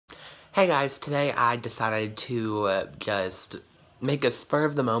Hey guys, today I decided to just make a spur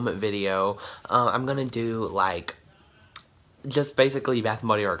of the moment video. I'm gonna do just basically Bath &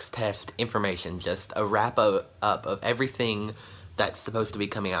 Body Works test information, just a wrap up of everything that's supposed to be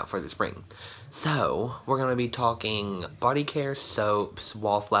coming out for the spring. So, we're gonna be talking body care, soaps,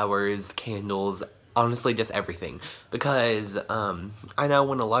 wallflowers, candles, honestly just everything. Because I know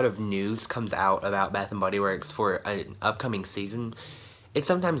when a lot of news comes out about Bath & Body Works for an upcoming season, it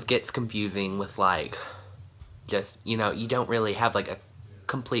sometimes gets confusing with you don't really have a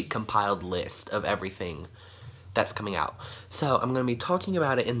complete compiled list of everything that's coming out. So I'm going to be talking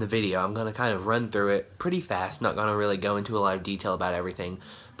about it in the video. I'm going to kind of run through it pretty fast, not going to really go into a lot of detail about everything,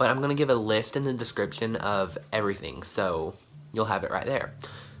 but I'm going to give a list in the description of everything, so you'll have it right there.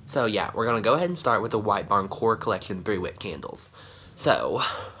 So yeah, we're going to go ahead and start with the White Barn Core Collection 3-wick candles. So,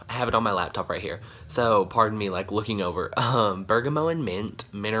 I have it on my laptop right here, so pardon me looking over. Bergamot and Mint,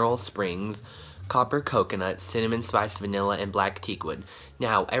 Mineral Springs, Copper Coconut, Cinnamon Spiced Vanilla, and Black Teakwood.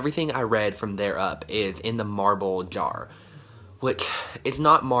 Now, everything I read from there up is in the marble jar, which is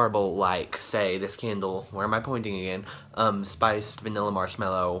not marble like, say, this candle, where am I pointing again, Spiced Vanilla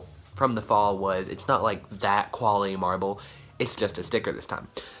Marshmallow from the fall it's not like that quality marble, it's just a sticker this time.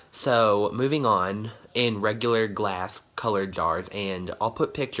 So, moving on, in regular glass colored jars, and I'll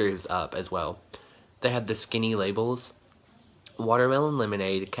put pictures up as well. They have the skinny labels: Watermelon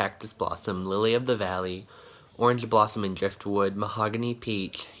Lemonade, Cactus Blossom, Lily of the Valley, Orange Blossom and Driftwood, Mahogany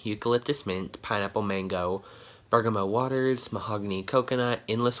Peach, Eucalyptus Mint, Pineapple Mango, Bergamot Waters, Mahogany Coconut,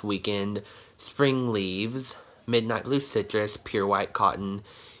 Endless Weekend, Spring Leaves, Midnight Blue Citrus, Pure White Cotton,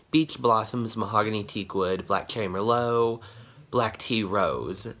 Beach Blossoms, Mahogany Teakwood, Black Cherry Merlot, Black Tea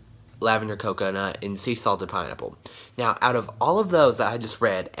Rose, Lavender Coconut, and Sea Salted Pineapple. Now, out of all of those that I just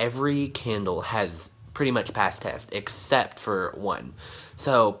read, every candle has pretty much passed test, except for one.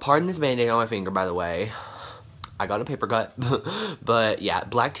 So, pardon this band-aid on my finger, by the way. I got a paper cut. But, yeah,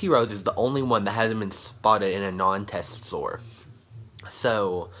 Black Tea Rose is the only one that hasn't been spotted in a non-test store.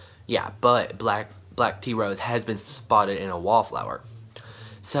 So, yeah, but Black Tea Rose has been spotted in a wallflower.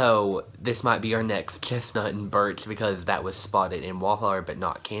 So, this might be our next chestnut and birch, because that was spotted in wallflower but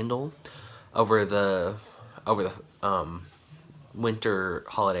not candle over the winter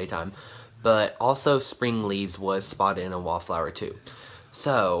holiday time. But also Spring Leaves was spotted in a wallflower too.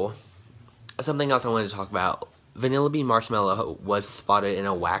 So, something else I wanted to talk about, Vanilla Bean Marshmallow was spotted in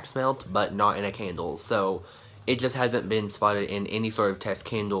a wax melt but not in a candle. So, it just hasn't been spotted in any sort of test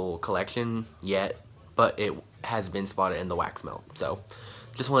candle collection yet, but it has been spotted in the wax melt. So,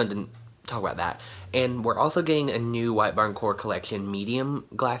 just wanted to talk about that. And we're also getting a new White Barn Core Collection medium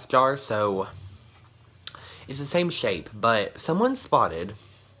glass jar, so it's the same shape, but someone spotted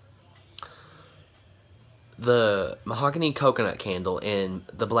the Mahogany Coconut candle in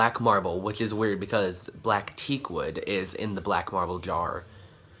the black marble, which is weird because Black Teakwood is in the black marble jar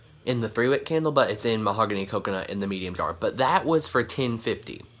in the 3-wick candle, but it's in Mahogany Coconut in the medium jar. But that was for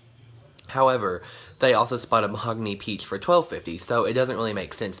 $10.50. However, they also spotted Mahogany Peach for $12.50, so it doesn't really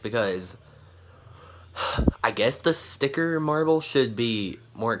make sense because I guess the sticker marble should be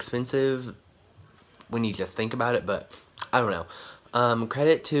more expensive when you just think about it, but I don't know.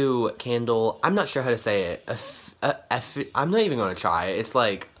 Credit to Candle, I'm not sure how to say it. I'm not even going to try it. It's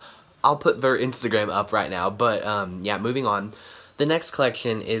I'll put their Instagram up right now, but yeah, moving on. The next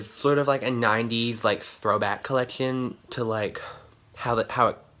collection is sort of like a 90s throwback collection to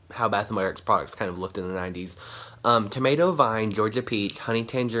how Bath & Body Works products kind of looked in the 90s. Tomato Vine, Georgia Peach, Honey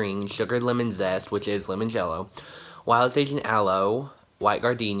Tangerine, Sugared Lemon Zest, which is limoncello, Wild Sage and Aloe, White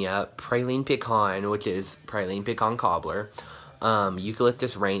Gardenia, Praline Pecan, which is Praline Pecan Cobbler,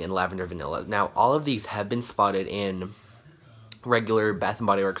 Eucalyptus Rain, and Lavender Vanilla. Now, all of these have been spotted in regular Bath &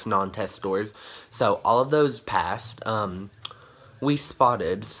 Body Works non-test stores, so all of those passed.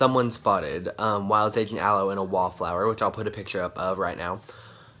 Someone spotted Wild Sage and Aloe in a wallflower, which I'll put a picture up of right now.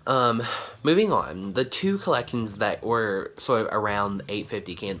 Moving on, the two collections that were sort of around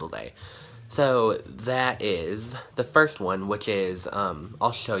 $8.50 Candle Day. So, that is the first one, which is,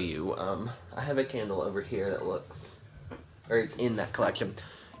 I'll show you, I have a candle over here that looks, or it's in that collection.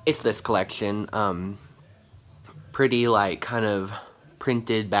 It's this collection, pretty, kind of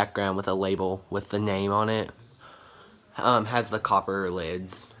printed background with a label with the name on it. Has the copper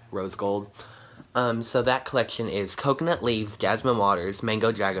lids, rose gold. So that collection is Coconut Leaves, Jasmine Waters,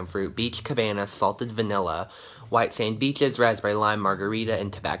 Mango Dragonfruit, Beach Cabana, Salted Vanilla, White Sand Beaches, Raspberry Lime Margarita,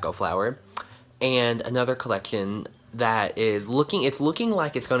 and Tobacco Flower. And another collection that is looking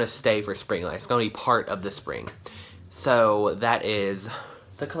like it's going to stay for spring, it's going to be part of the spring. So that is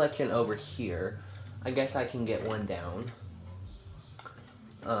the collection over here. I guess I can get one down.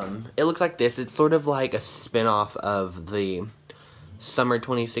 It looks like this. It's sort of like a spin-off of the Summer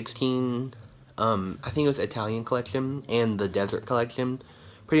 2016, I think it was Italian collection and the Desert collection.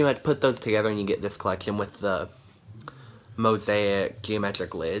 Pretty much put those together and you get this collection with the mosaic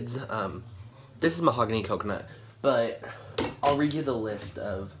geometric lids. This is Mahogany Coconut, but I'll read you the list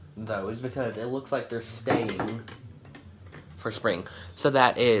of those because it looks like they're staying for spring. So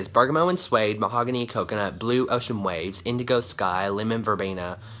that is Bergamot and Suede, Mahogany Coconut, Blue Ocean Waves, Indigo Sky, Lemon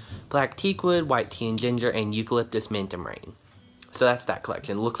Verbena, Black Teakwood, White Tea and Ginger, and Eucalyptus Mint and Rain. So that's that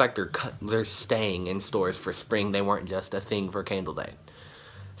collection. Looks like they're staying in stores for spring. They weren't just a thing for Candle Day.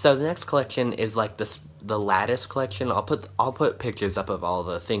 So the next collection is like the Lattice collection. I'll put pictures up of all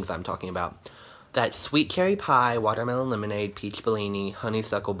the things I'm talking about. That's Sweet Cherry Pie, Watermelon Lemonade, Peach Bellini,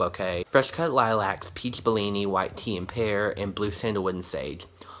 Honeysuckle Bouquet, Fresh Cut Lilacs, Peach Bellini, White Tea and Pear, and Blue Sandalwood and Sage.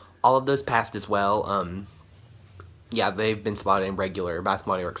 All of those passed as well. Yeah, they've been spotted in regular Bath &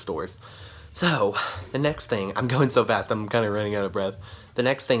 Body Works stores. So, the next thing, I'm going so fast, I'm kind of running out of breath. The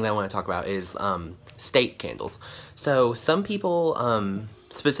next thing that I want to talk about is state candles. So, some people,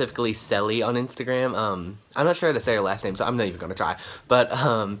 specifically Selly on Instagram, I'm not sure how to say her last name, so I'm not even going to try, but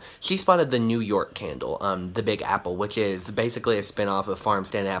she spotted the New York candle, the Big Apple, which is basically a spin-off of Farm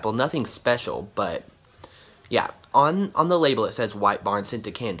Stand Apple. Nothing special, but yeah, on the label it says White Barn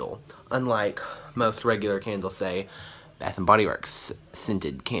Scented Candle, unlike most regular candles say Bath & Body Works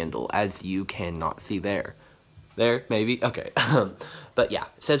Scented Candle, as you cannot see there. There, maybe? Okay. But yeah,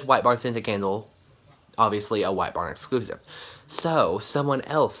 it says White Barn Scented Candle, obviously a White Barn exclusive. So, someone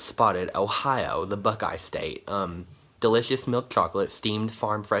else spotted Ohio, the Buckeye State. Delicious milk chocolate, steamed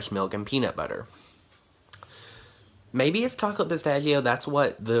farm fresh milk, and peanut butter. Maybe it's chocolate pistachio, that's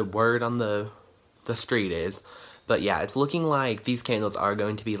what the word on the street is. But yeah, it's looking like these candles are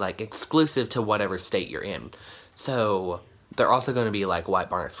going to be like exclusive to whatever state you're in. So, they're also going to be like White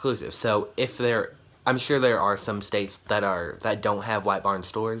Barn exclusive. So, I'm sure there are some states that don't have White Barn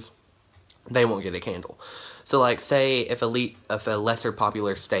stores, they won't get a candle. So, like, say if a lesser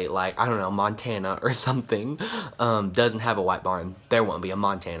popular state, like, I don't know, Montana or something, doesn't have a White Barn, there won't be a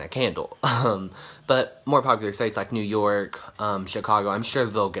Montana candle. But more popular states like New York, Chicago, I'm sure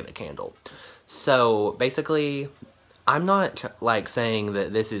they'll get a candle. So, basically, I'm not, like, saying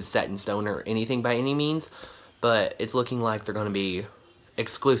that this is set in stone or anything by any means, but it's looking like they're going to be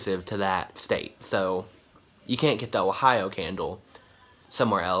exclusive to that state. So, you can't get the Ohio candle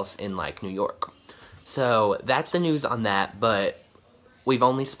somewhere else in, like, New York. So, that's the news on that, but we've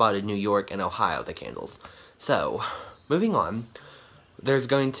only spotted New York and Ohio, the candles. So, moving on, there's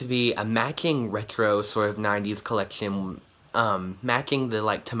going to be a matching retro sort of 90s collection, matching the,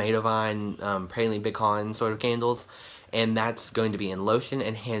 like, tomato vine, praline pecan sort of candles, and that's going to be in lotion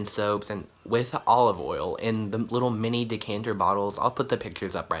and hand soaps and with olive oil in the little mini decanter bottles. I'll put the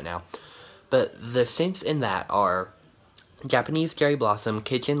pictures up right now. But the scents in that are Japanese cherry blossom,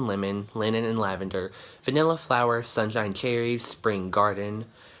 kitchen lemon, linen and lavender, vanilla flower, sunshine cherries, spring garden,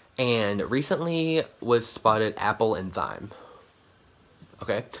 and recently was spotted apple and thyme.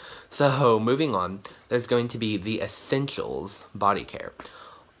 Okay, so moving on, there's going to be the Essentials body care.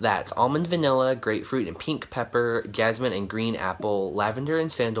 That's almond vanilla, grapefruit and pink pepper, jasmine and green apple, lavender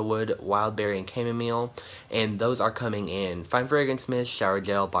and sandalwood, wild berry and chamomile, and those are coming in fine fragrance mist, shower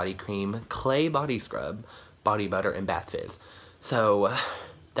gel, body cream, clay body scrub, body butter, and bath fizz. So,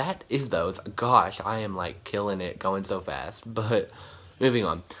 that is those. Gosh, I am like killing it, going so fast. But, moving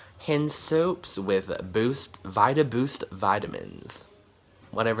on. Hand soaps with Vita Boost vitamins.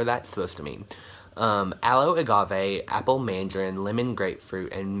 Whatever that's supposed to mean. Aloe agave, apple mandarin, lemon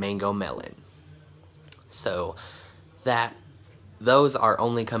grapefruit, and mango melon. So, those are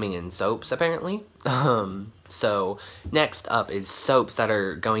only coming in soaps, apparently. So, next up is soaps that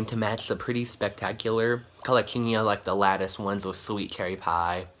are going to match the pretty spectacular collection, you know, like the Lattice ones with sweet cherry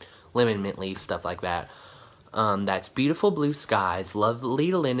pie, lemon mint leaf, stuff like that. That's Beautiful Blue Skies,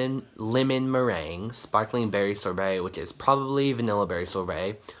 Lovely Lemon Meringue, Sparkling Berry Sorbet, which is probably Vanilla Berry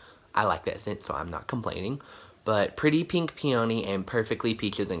Sorbet. I like that scent, so I'm not complaining. But Pretty Pink Peony and Perfectly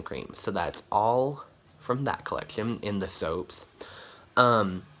Peaches and Cream. So that's all from that collection in the soaps.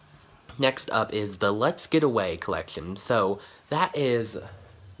 Next up is the Let's Get Away collection. So that is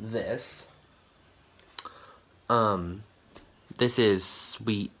this. This is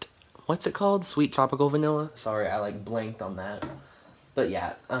sweet. What's it called? Sweet Tropical Vanilla? Sorry, I like blanked on that. But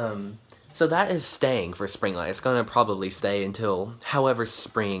yeah, so that is staying for spring. Like, it's gonna probably stay until however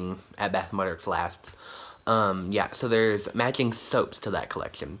spring at Bath & Body Works lasts. Yeah, so there's matching soaps to that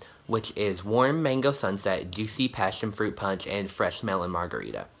collection, which is Warm Mango Sunset, Juicy Passion Fruit Punch, and Fresh Melon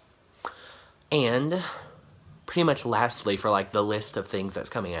Margarita. And pretty much lastly for like the list of things that's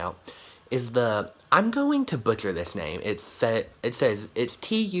coming out is I'm going to butcher this name. It says it's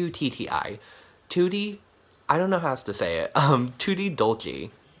Tutti, Tutti, I don't know how else to say it. Tutti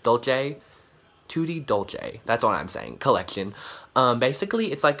Tutti Dolce, that's what I'm saying, collection.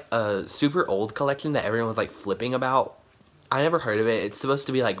 Basically it's like a super old collection that everyone was like flipping about. I never heard of it. It's supposed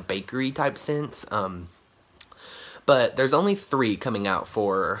to be like bakery type scents. But there's only 3 coming out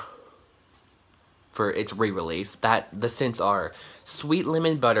for its re-release. The scents are Sweet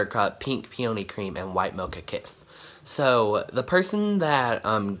Lemon Buttercup, Pink Peony Cream, and White Mocha Kiss. So, the person that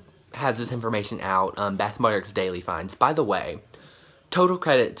has this information out, Bath & Body Works Daily Finds, by the way, total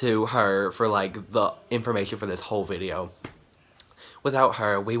credit to her for, like, the information for this whole video. Without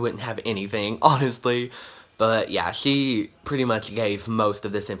her, we wouldn't have anything, honestly. But, yeah, she pretty much gave most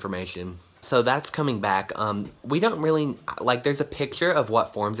of this information. So that's coming back. We don't really, like, there's a picture of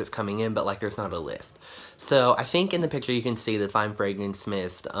what forms it's coming in, but, like, there's not a list. So I think in the picture you can see the Fine Fragrance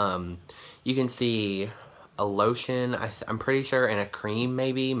Mist. You can see a lotion, I'm pretty sure, and a cream,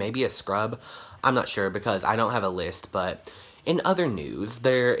 maybe a scrub. I'm not sure because I don't have a list, but in other news,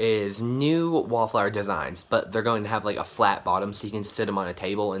 there is new wallflower designs, but they're going to have, like, a flat bottom so you can sit them on a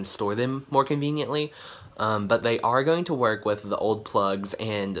table and store them more conveniently. But they are going to work with the old plugs,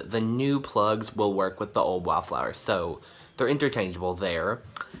 and the new plugs will work with the old wildflowers, so they're interchangeable there.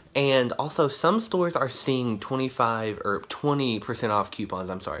 And also, some stores are seeing 25 or 20% off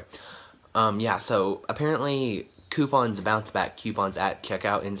coupons, I'm sorry. Yeah, so apparently coupons, bounce back coupons at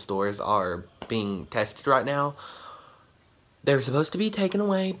checkout in stores are being tested right now. They're supposed to be taken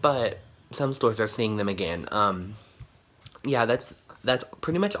away, but some stores are seeing them again. Yeah, that's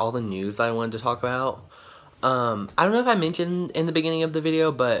pretty much all the news that I wanted to talk about. I don't know if I mentioned in the beginning of the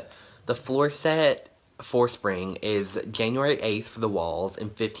video, but the Floorset for spring is January 8th for the walls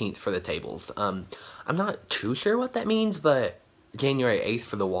and 15th for the tables. I'm not too sure what that means, but January 8th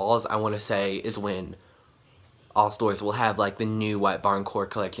for the walls, I want to say, is when all stores will have, like, the new White Barn Core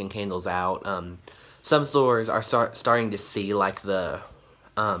collection candles out. Some stores are starting to see, like the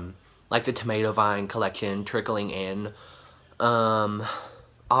Tomato Vine collection trickling in.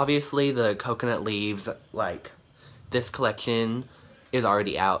 Obviously, the coconut leaves, like, this collection is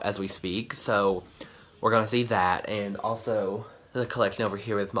already out as we speak, so we're going to see that, and also the collection over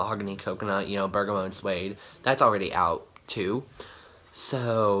here with Mahogany Coconut, you know, Bergamot and Suede, that's already out, too.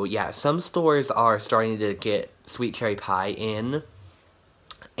 So, yeah, some stores are starting to get Sweet Cherry Pie in,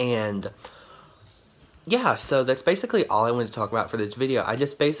 and yeah, so that's basically all I wanted to talk about for this video. I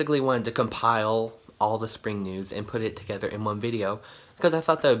just basically wanted to compile all the spring news and put it together in one video, because I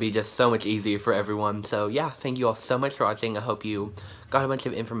thought that would be just so much easier for everyone. So yeah, thank you all so much for watching. I hope you got a bunch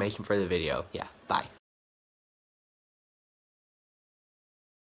of information for the video. Yeah, bye.